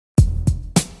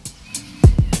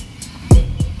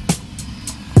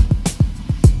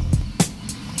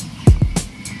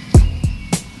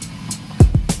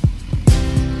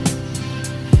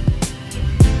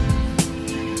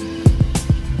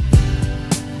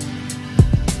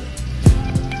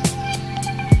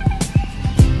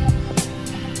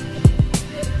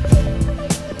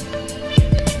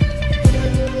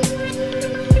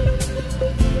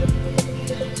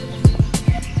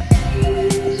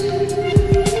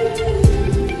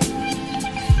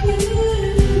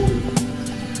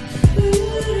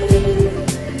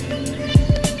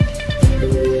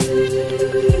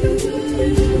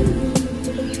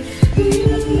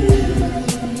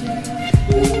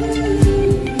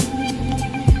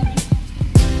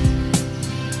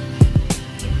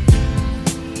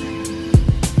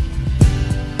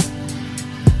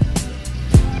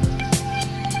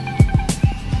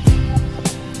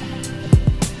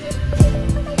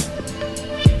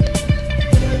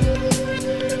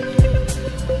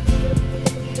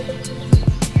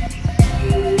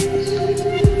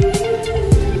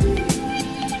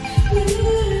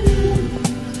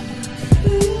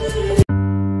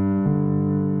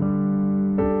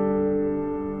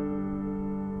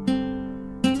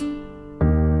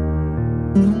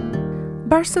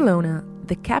Barcelona,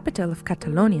 the capital of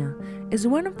Catalonia, is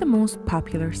one of the most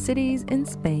popular cities in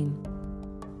Spain.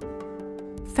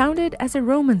 Founded as a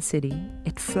Roman city,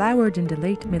 it flowered in the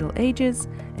late Middle Ages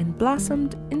and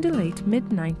blossomed in the late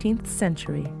mid-19th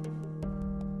century.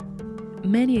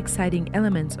 Many exciting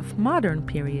elements of modern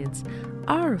periods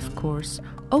are, of course,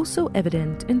 also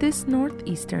evident in this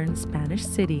northeastern Spanish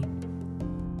city.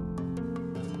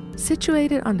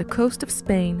 Situated on the coast of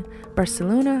Spain,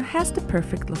 Barcelona has the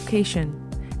perfect location.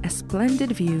 A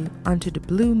splendid view onto the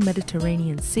blue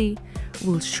Mediterranean Sea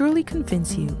will surely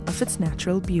convince you of its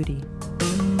natural beauty.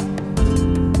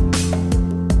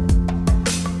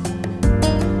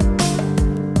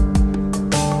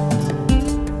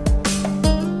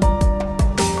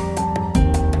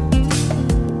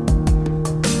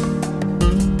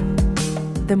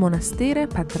 The Monastery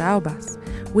Pedralbes,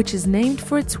 which is named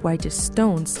for its whitest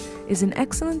stones, is an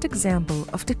excellent example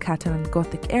of the Catalan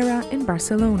Gothic era in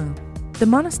Barcelona. The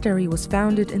monastery was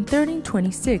founded in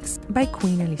 1326 by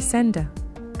Queen Elisenda,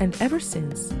 and ever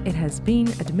since it has been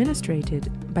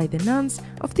administrated by the nuns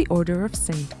of the Order of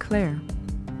Saint Clare.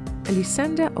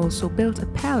 Elisenda also built a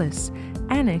palace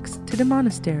annexed to the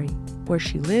monastery, where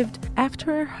she lived after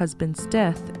her husband's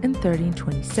death in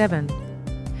 1327.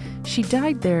 She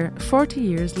died there 40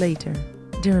 years later.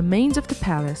 The remains of the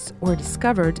palace were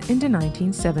discovered in the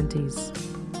 1970s.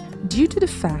 Due to the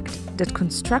fact that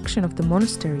construction of the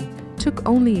monastery took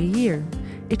only a year,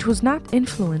 it was not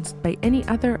influenced by any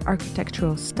other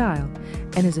architectural style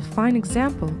and is a fine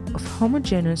example of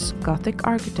homogeneous Gothic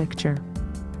architecture.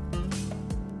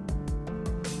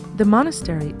 The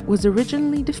monastery was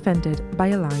originally defended by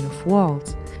a line of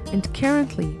walls, and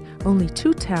currently only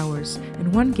 2 towers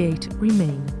and 1 gate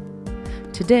remain.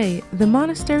 Today, the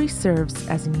monastery serves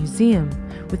as a museum,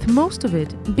 with most of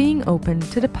it being open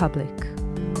to the public.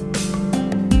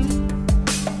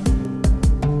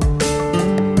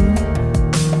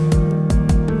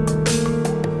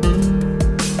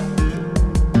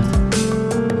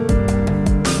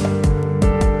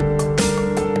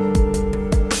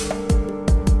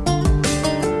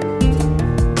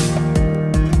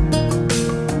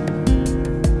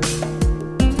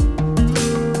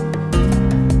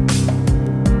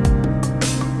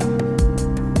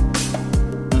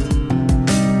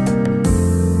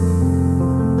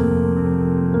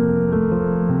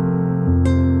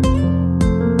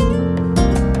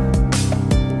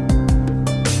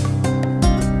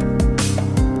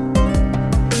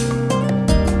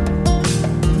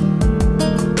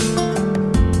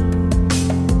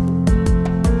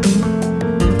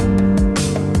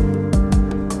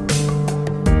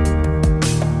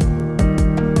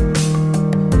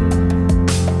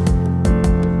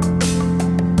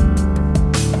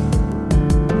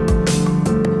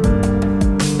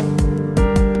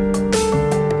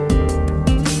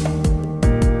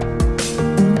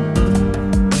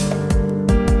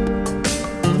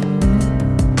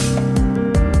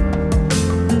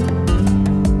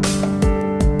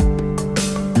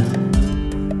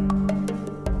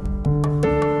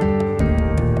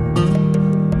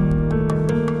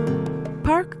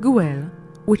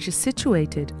 Which is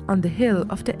situated on the hill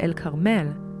of the El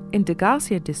Carmel in the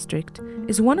Garcia district,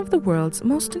 is one of the world's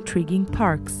most intriguing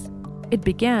parks. It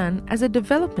began as a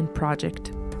development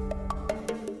project.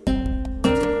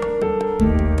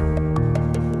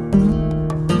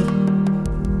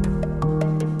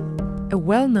 A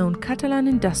well-known Catalan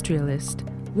industrialist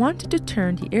wanted to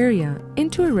turn the area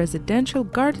into a residential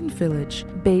garden village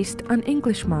based on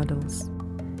English models.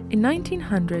 In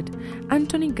 1900,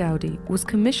 Antoni Gaudí was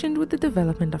commissioned with the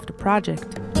development of the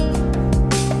project.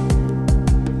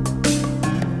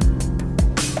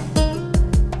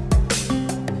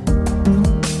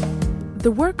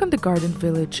 The work on the garden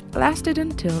village lasted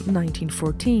until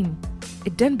 1914.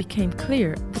 It then became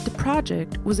clear that the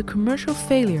project was a commercial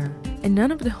failure and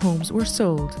none of the homes were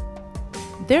sold.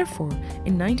 Therefore,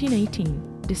 in 1918,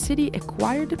 the city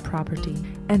acquired the property,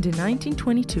 and in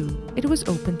 1922 it was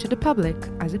opened to the public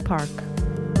as a park.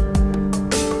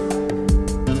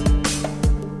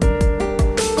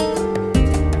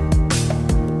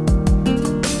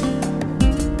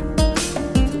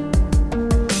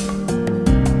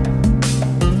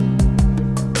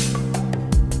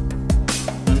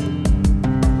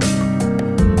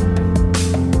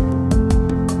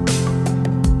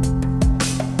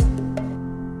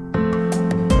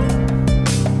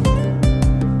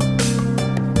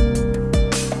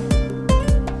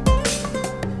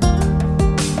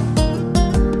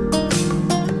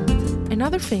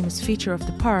 Another famous feature of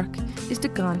the park is the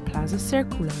Gran Plaza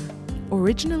Circular,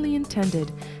 Originally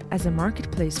intended as a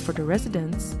marketplace for the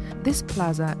residents, this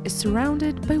plaza is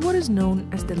surrounded by what is known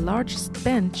as the largest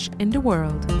bench in the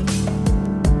world.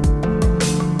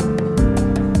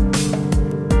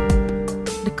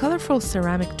 The colorful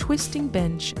ceramic twisting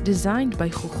bench designed by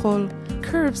Chuchol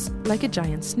curves like a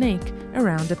giant snake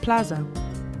around the plaza.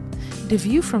 The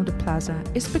view from the plaza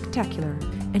is spectacular,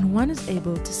 and one is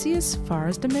able to see as far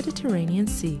as the Mediterranean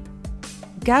Sea.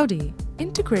 Gaudi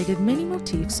integrated many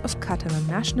motifs of Catalan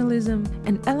nationalism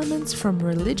and elements from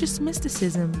religious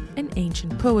mysticism and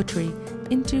ancient poetry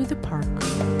into the park.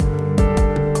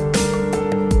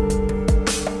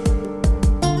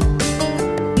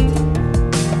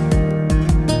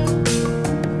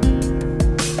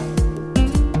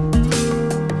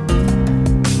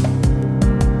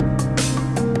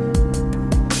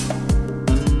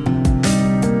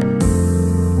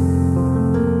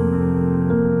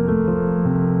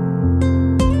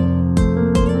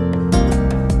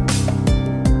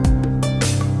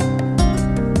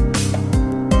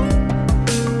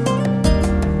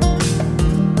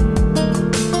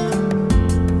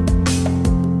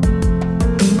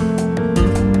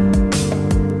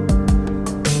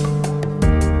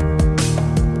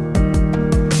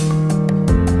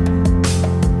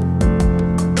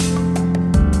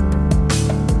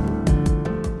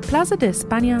 Plaza de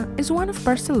España is one of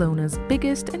Barcelona's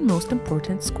biggest and most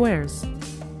important squares.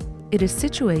 It is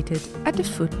situated at the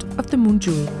foot of the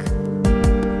Montjuïc.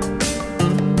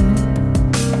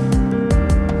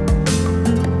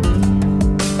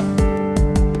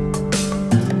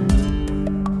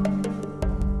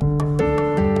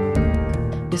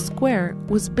 The square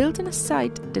was built in a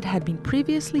site that had been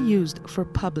previously used for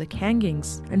public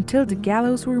hangings until the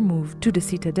gallows were moved to the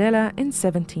Ciutadella in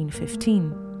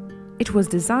 1715. It was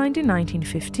designed in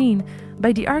 1915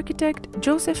 by the architect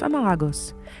Joseph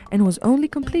Amaragos and was only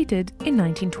completed in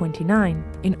 1929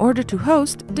 in order to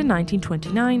host the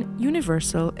 1929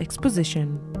 Universal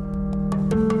Exposition.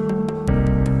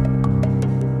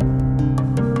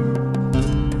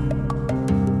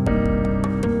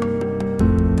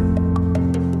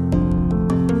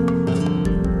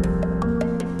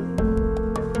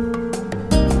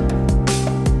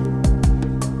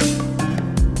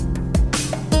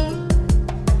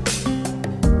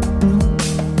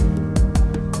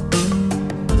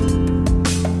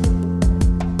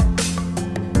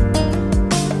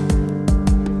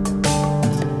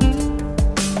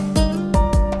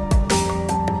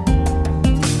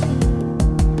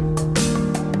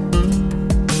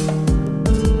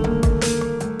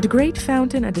 The great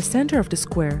fountain at the center of the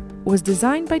square was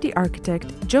designed by the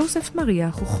architect Joseph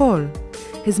Maria Chuchol.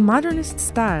 His modernist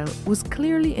style was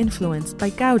clearly influenced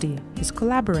by Gaudi, his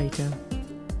collaborator.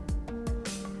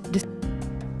 The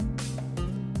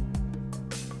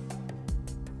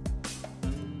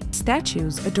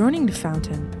statues adorning the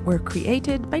fountain were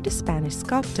created by the Spanish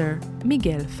sculptor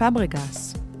Miguel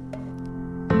Fabregas.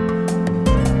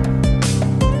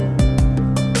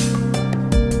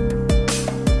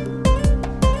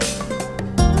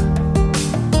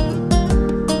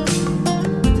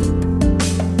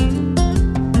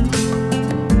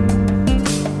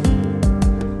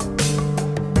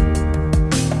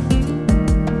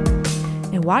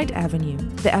 Wide avenue,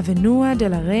 the Avenida de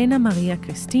la Reina Maria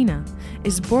Cristina,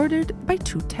 is bordered by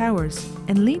two towers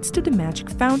and leads to the Magic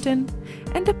Fountain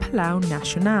and the Palau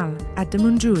Nacional at the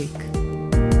Montjuïc.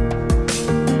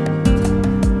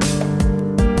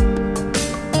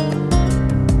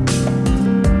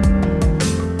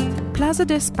 Plaza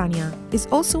de España is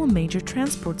also a major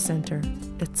transport center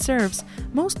that serves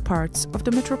most parts of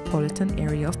the metropolitan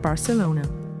area of Barcelona.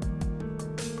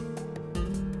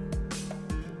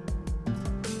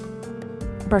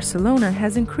 Barcelona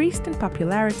has increased in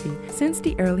popularity since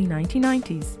the early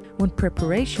 1990s, when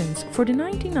preparations for the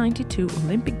 1992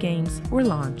 Olympic Games were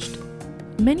launched.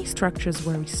 Many structures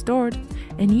were restored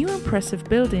and new impressive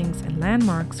buildings and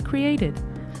landmarks created.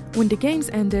 When the Games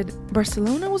ended,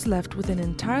 Barcelona was left with an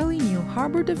entirely new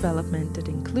harbor development that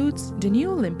includes the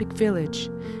new Olympic Village.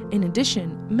 In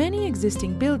addition, many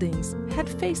existing buildings had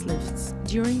facelifts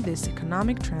during this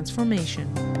economic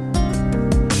transformation.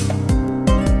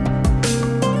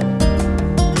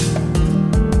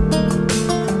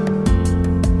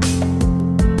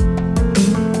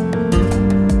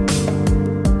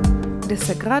 The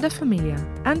Sagrada Familia,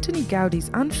 Antoni Gaudi's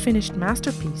unfinished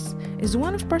masterpiece, is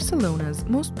one of Barcelona's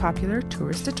most popular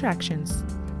tourist attractions.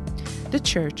 The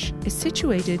church is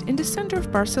situated in the center of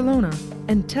Barcelona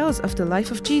and tells of the life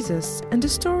of Jesus and the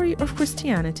story of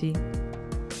Christianity.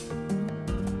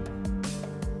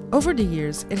 Over the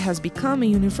years, it has become a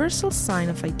universal sign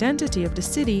of identity of the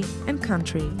city and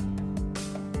country.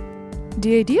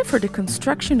 The idea for the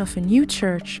construction of a new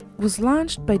church was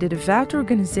launched by the devout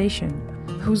organization,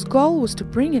 whose goal was to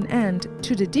bring an end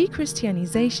to the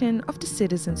de-Christianization of the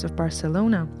citizens of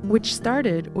Barcelona, which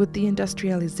started with the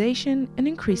industrialization and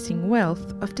increasing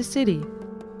wealth of the city.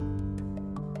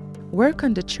 Work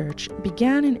on the church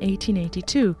began in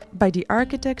 1882 by the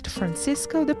architect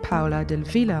Francisco de Paula del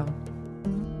Villar.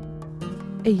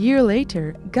 A year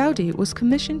later, Gaudí was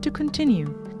commissioned to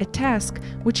continue, a task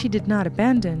which he did not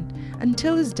abandon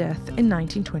until his death in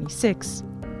 1926.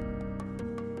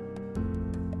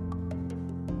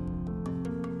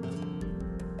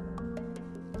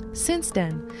 Since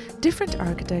then, different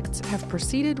architects have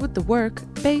proceeded with the work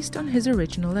based on his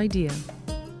original idea.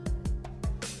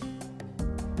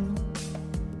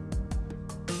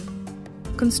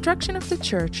 Construction of the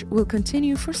church will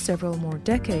continue for several more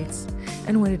decades,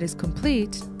 and when it is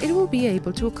complete, it will be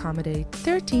able to accommodate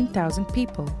 13,000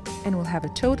 people and will have a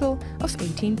total of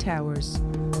 18 towers.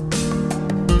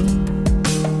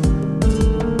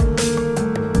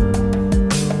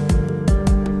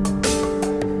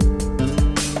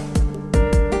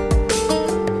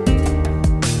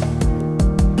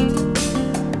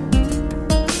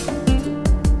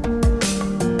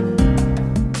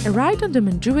 A ride on the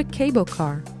Montjuic cable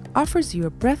car offers you a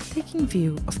breathtaking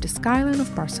view of the skyline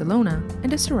of Barcelona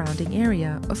and the surrounding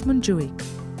area of Montjuic.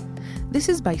 This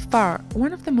is by far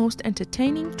one of the most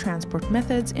entertaining transport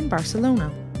methods in Barcelona.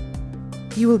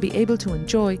 You will be able to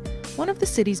enjoy one of the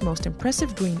city's most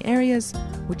impressive green areas,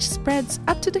 which spreads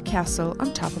up to the castle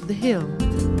on top of the hill.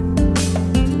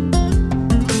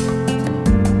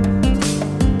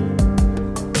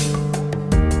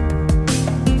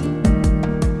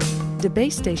 The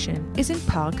base station is in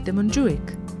Parc de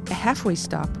Montjuic. A halfway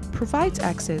stop provides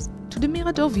access to the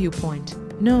Mirador viewpoint,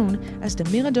 known as the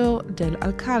Mirador del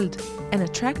Alcalde, an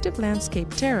attractive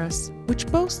landscape terrace which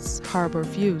boasts harbor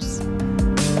views.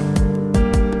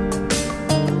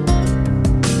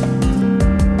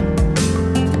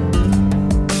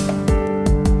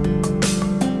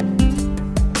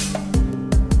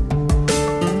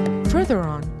 Further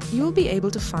on, you will be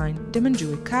able to find the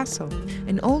Montjuic Castle,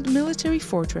 an old military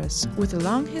fortress with a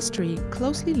long history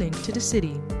closely linked to the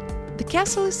city. The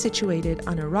castle is situated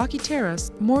on a rocky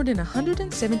terrace more than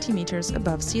 170 meters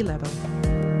above sea level.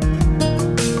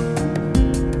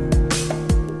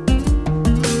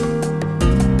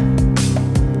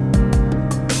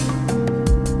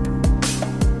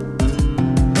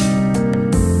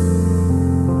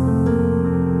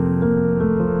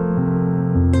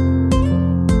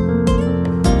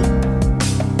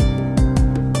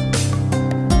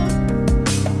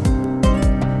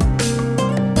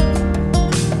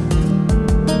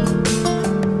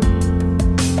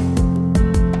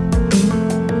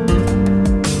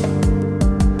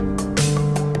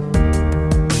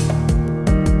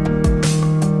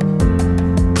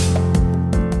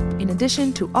 In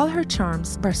addition to all her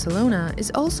charms, Barcelona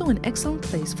is also an excellent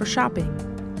place for shopping.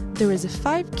 There is a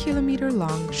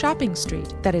 5-kilometer-long shopping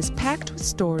street that is packed with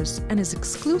stores and is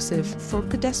exclusive for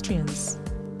pedestrians.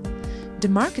 The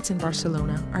markets in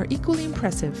Barcelona are equally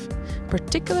impressive,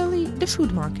 particularly the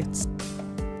food markets.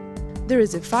 There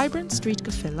is a vibrant street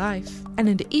cafe life, and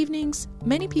in the evenings,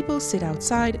 many people sit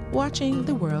outside watching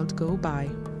the world go by.